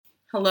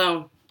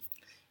Hello,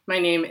 my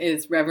name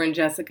is Reverend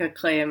Jessica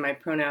Clay and my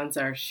pronouns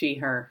are she,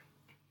 her.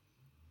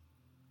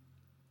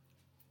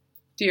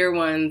 Dear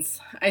ones,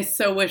 I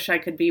so wish I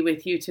could be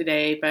with you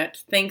today,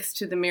 but thanks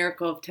to the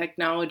miracle of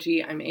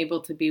technology, I'm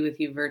able to be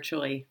with you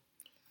virtually.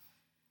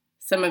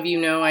 Some of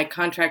you know I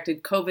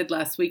contracted COVID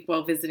last week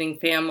while visiting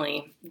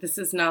family. This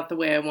is not the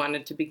way I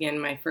wanted to begin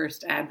my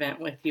first Advent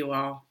with you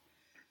all.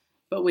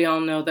 But we all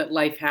know that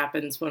life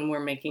happens when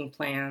we're making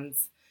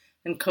plans.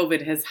 And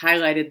COVID has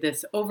highlighted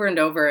this over and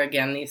over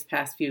again these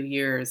past few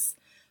years.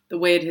 The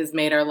way it has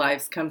made our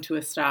lives come to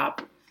a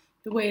stop.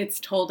 The way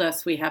it's told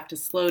us we have to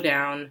slow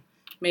down.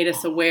 Made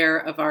us aware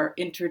of our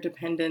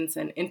interdependence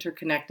and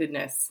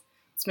interconnectedness.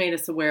 It's made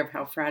us aware of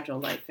how fragile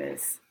life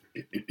is.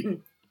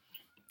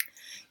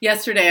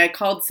 Yesterday, I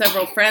called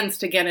several friends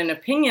to get an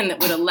opinion that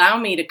would allow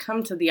me to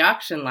come to the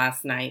auction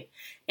last night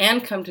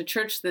and come to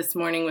church this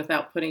morning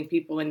without putting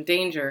people in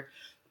danger.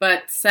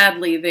 But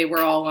sadly, they were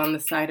all on the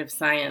side of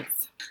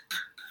science.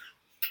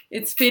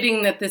 It's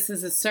fitting that this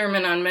is a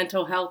sermon on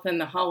mental health and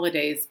the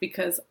holidays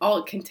because all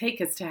it can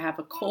take is to have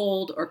a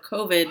cold or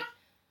COVID.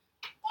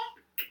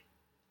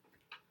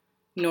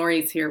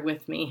 Nori's here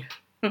with me,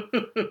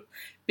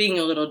 being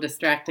a little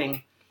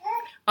distracting.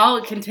 All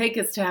it can take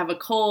is to have a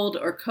cold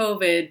or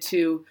COVID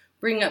to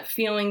bring up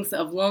feelings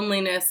of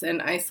loneliness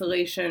and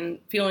isolation,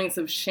 feelings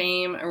of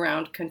shame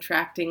around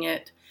contracting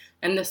it,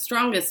 and the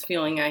strongest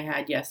feeling I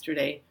had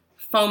yesterday,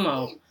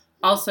 FOMO,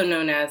 also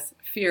known as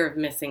fear of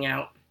missing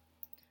out.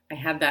 I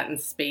had that in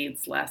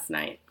spades last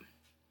night.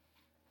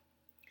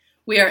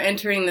 We are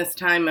entering this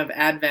time of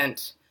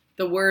Advent.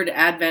 The word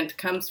Advent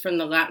comes from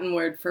the Latin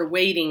word for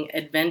waiting,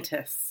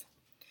 adventus.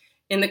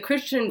 In the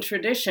Christian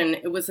tradition,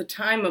 it was a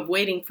time of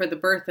waiting for the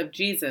birth of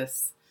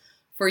Jesus.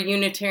 For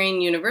Unitarian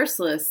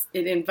Universalists,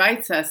 it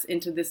invites us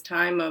into this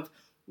time of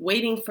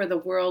waiting for the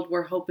world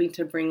we're hoping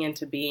to bring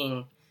into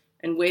being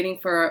and waiting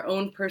for our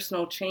own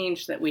personal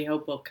change that we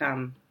hope will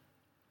come.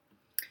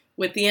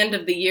 With the end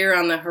of the year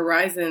on the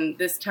horizon,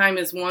 this time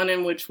is one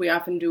in which we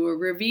often do a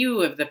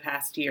review of the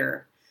past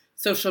year.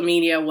 Social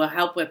media will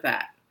help with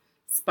that.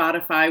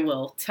 Spotify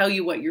will tell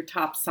you what your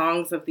top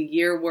songs of the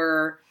year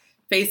were.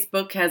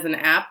 Facebook has an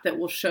app that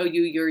will show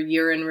you your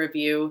year in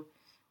review.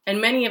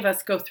 And many of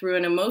us go through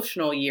an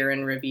emotional year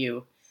in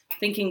review,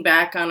 thinking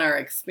back on our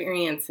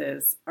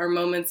experiences, our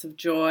moments of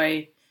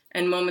joy,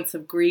 and moments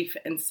of grief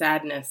and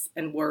sadness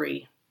and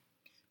worry.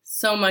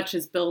 So much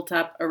is built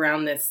up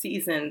around this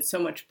season, so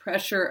much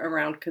pressure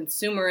around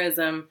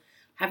consumerism,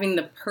 having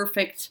the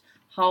perfect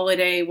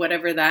holiday,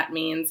 whatever that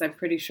means. I'm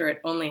pretty sure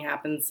it only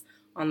happens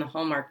on the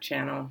Hallmark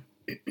Channel.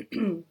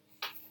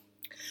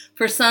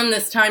 For some,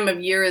 this time of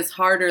year is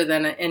harder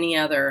than any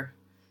other.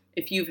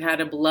 If you've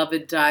had a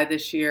beloved die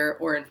this year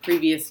or in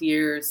previous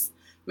years,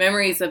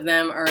 memories of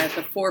them are at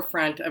the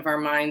forefront of our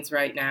minds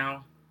right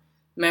now.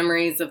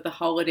 Memories of the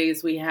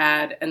holidays we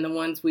had and the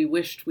ones we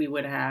wished we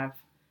would have.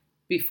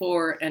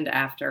 Before and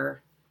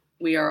after,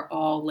 we are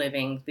all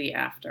living the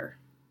after.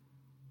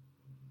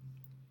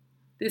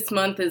 This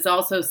month is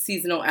also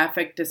Seasonal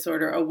Affect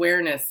Disorder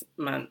Awareness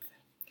Month.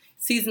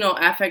 Seasonal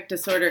affect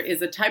disorder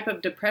is a type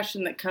of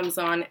depression that comes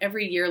on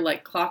every year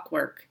like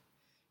clockwork.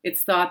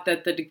 It's thought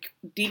that the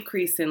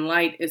decrease in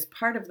light is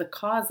part of the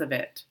cause of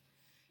it.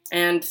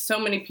 And so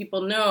many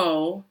people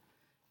know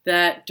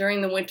that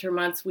during the winter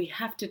months we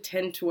have to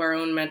tend to our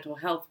own mental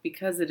health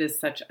because it is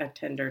such a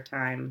tender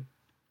time.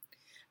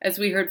 As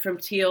we heard from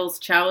Teal's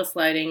chalice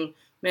lighting,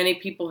 many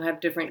people have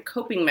different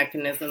coping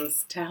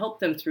mechanisms to help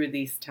them through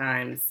these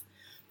times.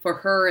 For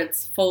her,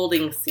 it's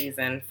folding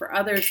season. For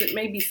others, it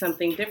may be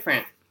something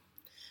different.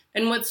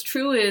 And what's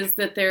true is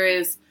that there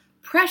is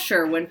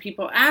pressure when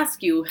people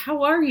ask you,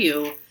 how are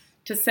you?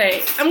 To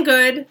say, I'm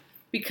good,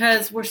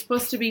 because we're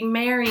supposed to be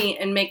merry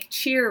and make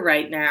cheer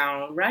right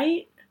now,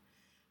 right?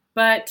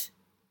 But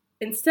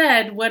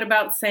instead, what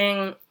about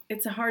saying,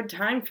 it's a hard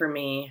time for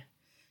me?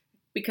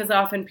 Because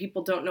often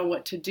people don't know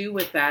what to do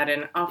with that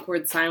and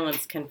awkward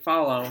silence can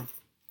follow.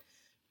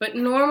 But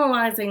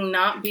normalizing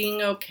not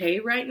being okay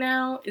right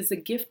now is a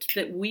gift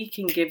that we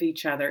can give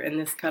each other in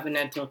this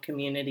covenantal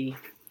community.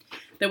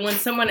 That when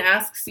someone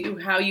asks you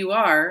how you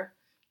are,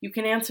 you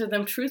can answer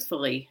them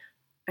truthfully,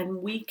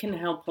 and we can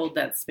help hold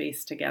that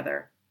space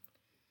together.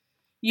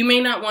 You may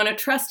not want to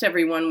trust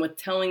everyone with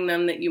telling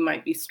them that you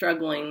might be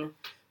struggling,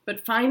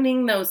 but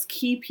finding those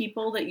key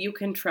people that you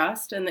can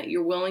trust and that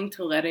you're willing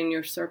to let in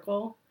your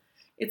circle,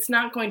 it's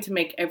not going to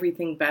make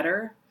everything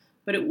better,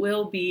 but it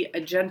will be a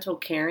gentle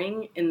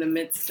caring in the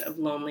midst of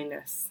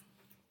loneliness.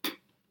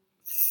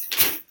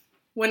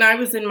 When I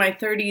was in my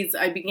 30s,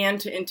 I began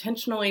to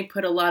intentionally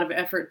put a lot of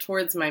effort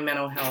towards my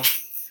mental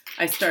health.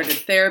 I started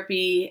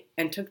therapy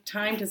and took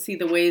time to see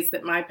the ways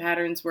that my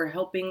patterns were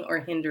helping or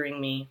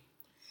hindering me.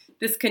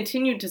 This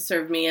continued to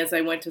serve me as I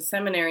went to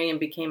seminary and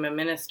became a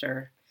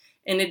minister,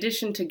 in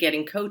addition to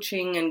getting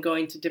coaching and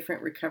going to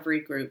different recovery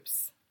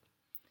groups.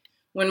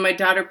 When my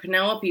daughter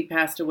Penelope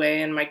passed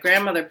away and my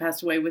grandmother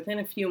passed away within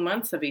a few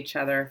months of each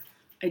other,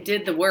 I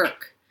did the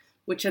work,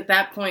 which at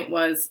that point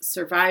was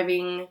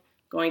surviving,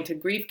 going to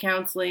grief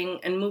counseling,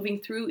 and moving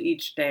through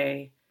each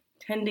day,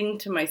 tending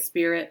to my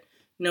spirit,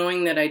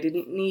 knowing that I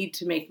didn't need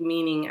to make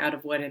meaning out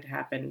of what had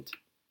happened.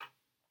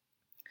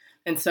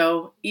 And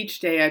so each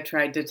day I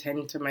tried to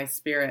tend to my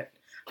spirit.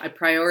 I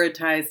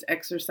prioritized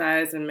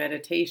exercise and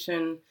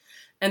meditation.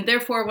 And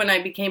therefore, when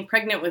I became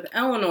pregnant with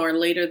Eleanor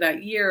later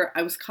that year,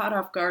 I was caught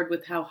off guard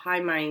with how high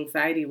my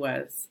anxiety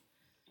was.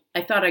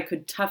 I thought I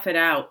could tough it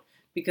out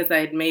because I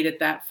had made it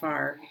that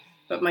far.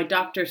 But my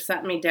doctor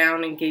sat me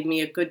down and gave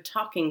me a good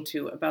talking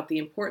to about the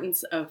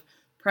importance of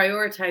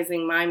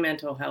prioritizing my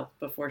mental health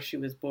before she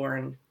was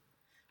born.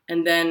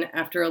 And then,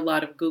 after a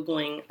lot of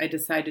Googling, I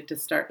decided to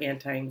start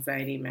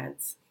anti-anxiety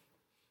meds.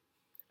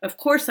 Of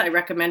course, I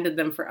recommended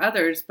them for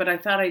others, but I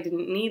thought I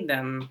didn't need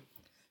them.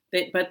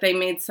 But they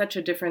made such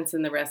a difference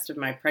in the rest of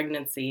my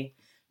pregnancy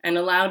and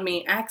allowed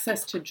me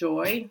access to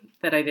joy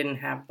that I didn't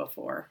have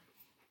before.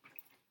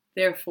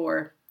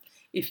 Therefore,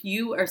 if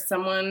you are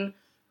someone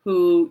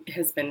who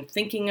has been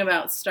thinking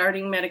about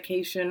starting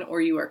medication or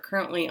you are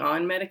currently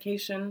on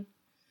medication,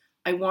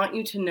 I want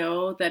you to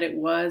know that it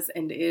was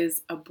and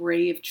is a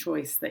brave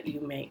choice that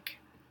you make.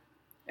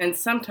 And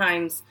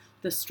sometimes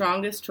the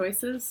strongest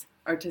choices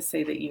are to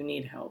say that you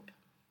need help.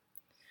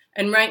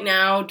 And right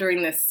now,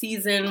 during this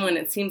season, when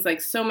it seems like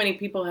so many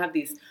people have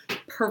these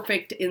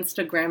perfect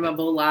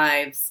Instagrammable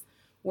lives,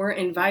 we're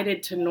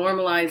invited to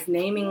normalize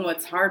naming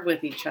what's hard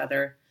with each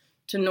other,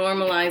 to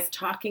normalize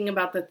talking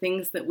about the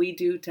things that we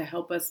do to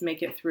help us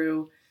make it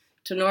through,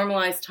 to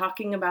normalize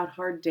talking about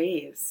hard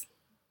days,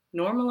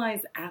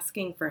 normalize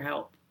asking for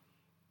help.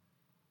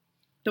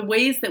 The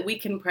ways that we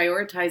can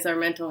prioritize our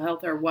mental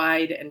health are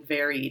wide and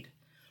varied.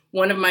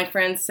 One of my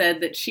friends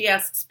said that she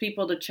asks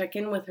people to check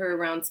in with her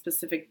around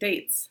specific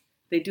dates.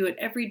 They do it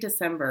every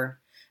December,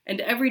 and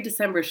every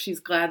December she's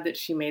glad that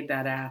she made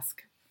that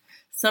ask.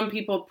 Some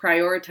people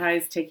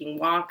prioritize taking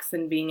walks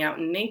and being out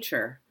in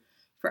nature.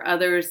 For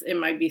others, it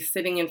might be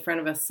sitting in front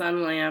of a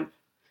sun lamp,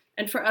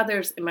 and for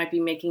others, it might be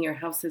making your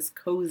house as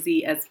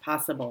cozy as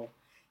possible,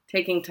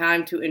 taking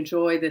time to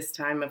enjoy this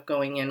time of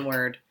going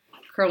inward,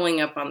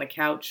 curling up on the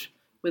couch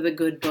with a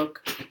good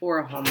book or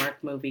a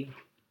Hallmark movie.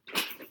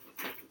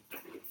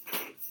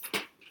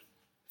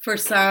 For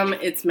some,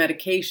 it's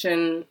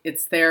medication,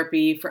 it's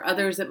therapy. For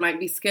others, it might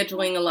be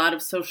scheduling a lot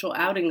of social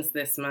outings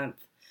this month,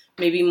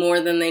 maybe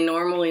more than they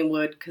normally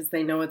would because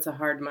they know it's a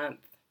hard month.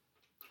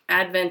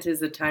 Advent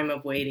is a time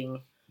of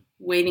waiting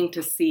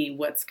to see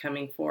what's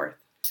coming forth.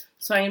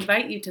 So I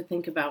invite you to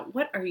think about,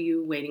 what are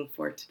you waiting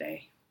for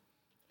today?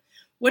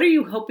 What are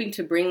you hoping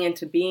to bring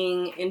into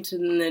being into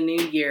the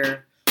new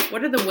year?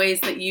 What are the ways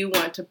that you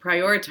want to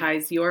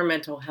prioritize your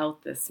mental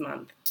health this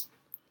month?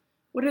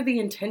 What are the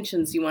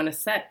intentions you want to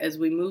set as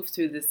we move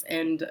through this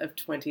end of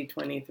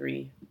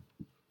 2023?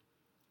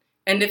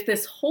 And if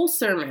this whole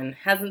sermon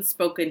hasn't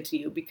spoken to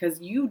you because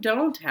you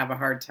don't have a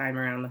hard time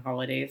around the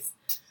holidays,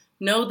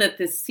 know that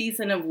this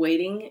season of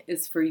waiting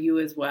is for you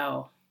as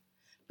well.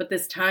 But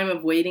this time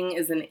of waiting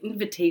is an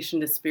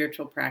invitation to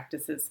spiritual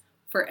practices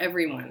for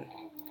everyone.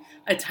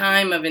 A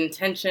time of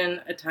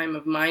intention, a time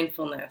of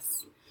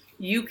mindfulness.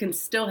 You can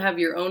still have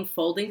your own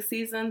folding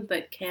season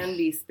that can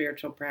be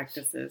spiritual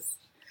practices.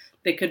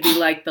 They could be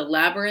like the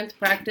labyrinth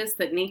practice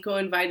that Nico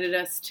invited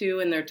us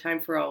to in their Time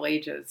for All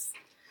Ages.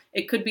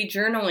 It could be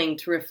journaling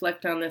to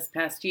reflect on this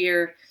past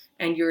year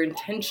and your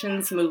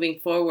intentions moving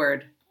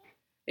forward.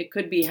 It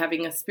could be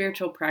having a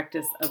spiritual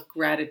practice of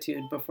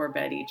gratitude before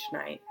bed each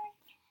night.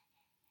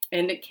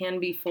 And it can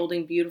be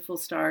folding beautiful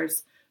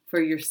stars for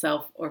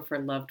yourself or for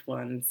loved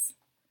ones.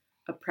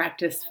 A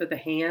practice for the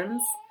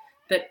hands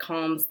that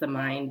calms the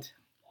mind.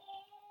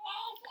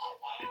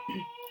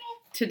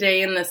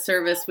 Today in the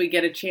service, we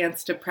get a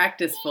chance to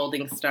practice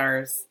folding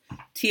stars.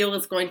 Teal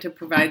is going to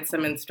provide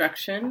some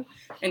instruction,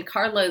 and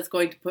Carla is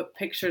going to put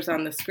pictures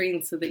on the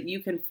screen so that you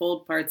can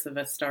fold parts of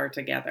a star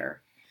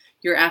together.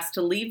 You're asked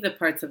to leave the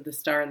parts of the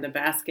star in the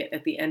basket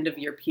at the end of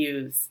your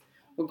pews.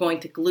 We're going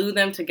to glue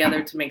them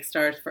together to make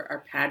stars for our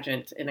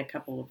pageant in a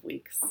couple of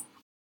weeks.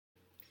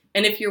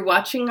 And if you're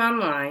watching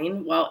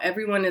online, while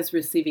everyone is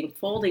receiving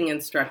folding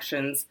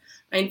instructions,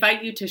 I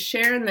invite you to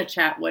share in the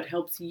chat what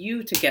helps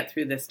you to get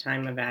through this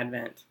time of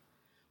Advent.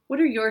 What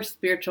are your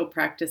spiritual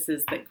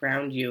practices that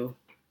ground you?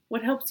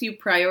 What helps you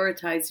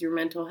prioritize your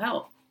mental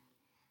health?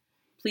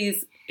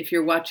 Please, if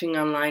you're watching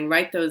online,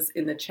 write those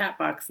in the chat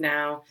box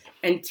now.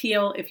 And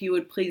Teal, if you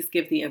would please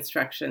give the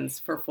instructions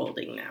for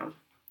folding now.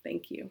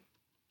 Thank you.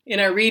 In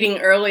our reading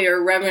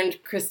earlier,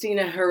 Reverend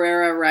Christina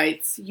Herrera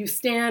writes, "You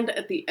stand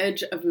at the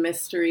edge of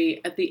mystery,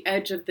 at the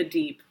edge of the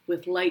deep,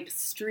 with light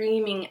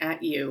streaming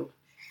at you,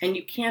 and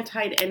you can't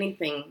hide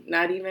anything,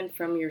 not even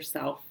from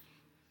yourself.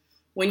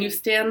 When you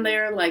stand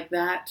there like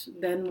that,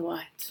 then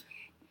what?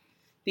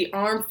 The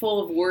armful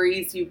of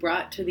worries you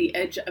brought to the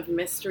edge of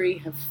mystery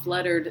have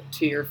fluttered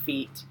to your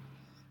feet.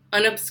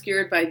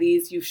 Unobscured by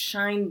these, you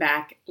shine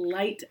back,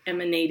 light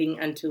emanating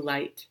unto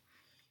light.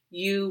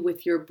 You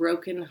with your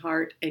broken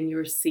heart and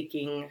your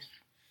seeking,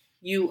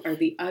 you are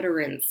the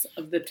utterance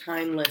of the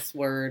timeless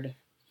word.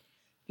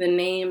 The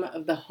name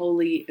of the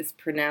holy is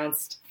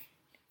pronounced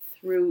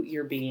through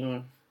your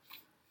being."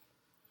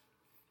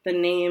 The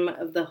name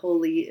of the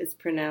Holy is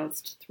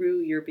pronounced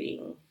through your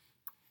being.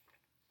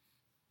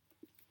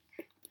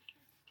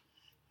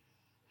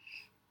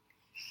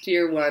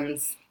 Dear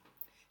ones,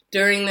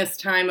 during this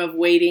time of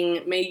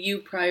waiting, may you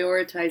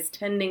prioritize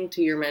tending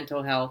to your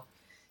mental health,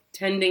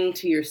 tending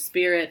to your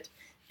spirit,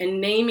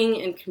 and naming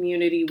in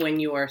community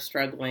when you are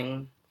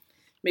struggling.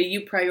 May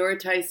you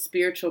prioritize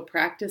spiritual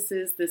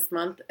practices this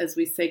month as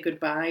we say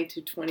goodbye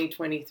to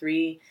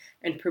 2023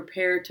 and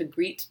prepare to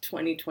greet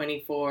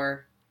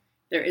 2024.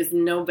 There is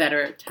no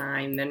better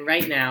time than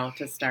right now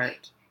to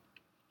start.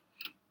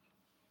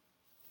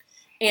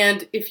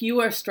 And if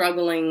you are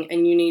struggling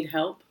and you need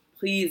help,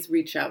 please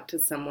reach out to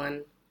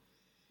someone,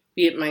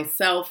 be it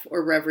myself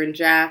or Reverend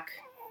Jack,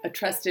 a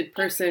trusted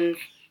person,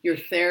 your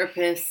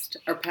therapist,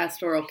 or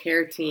pastoral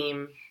care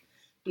team.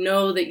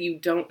 Know that you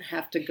don't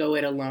have to go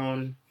it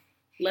alone.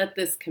 Let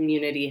this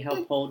community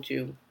help hold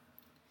you.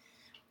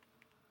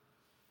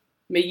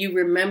 May you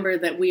remember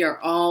that we are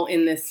all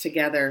in this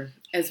together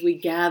as we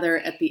gather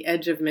at the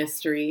edge of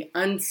mystery,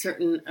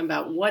 uncertain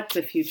about what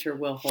the future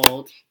will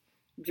hold,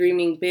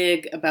 dreaming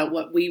big about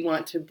what we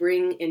want to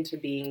bring into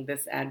being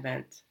this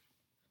Advent.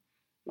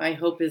 My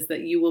hope is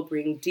that you will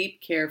bring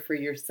deep care for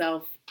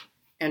yourself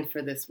and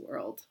for this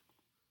world.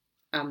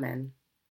 Amen.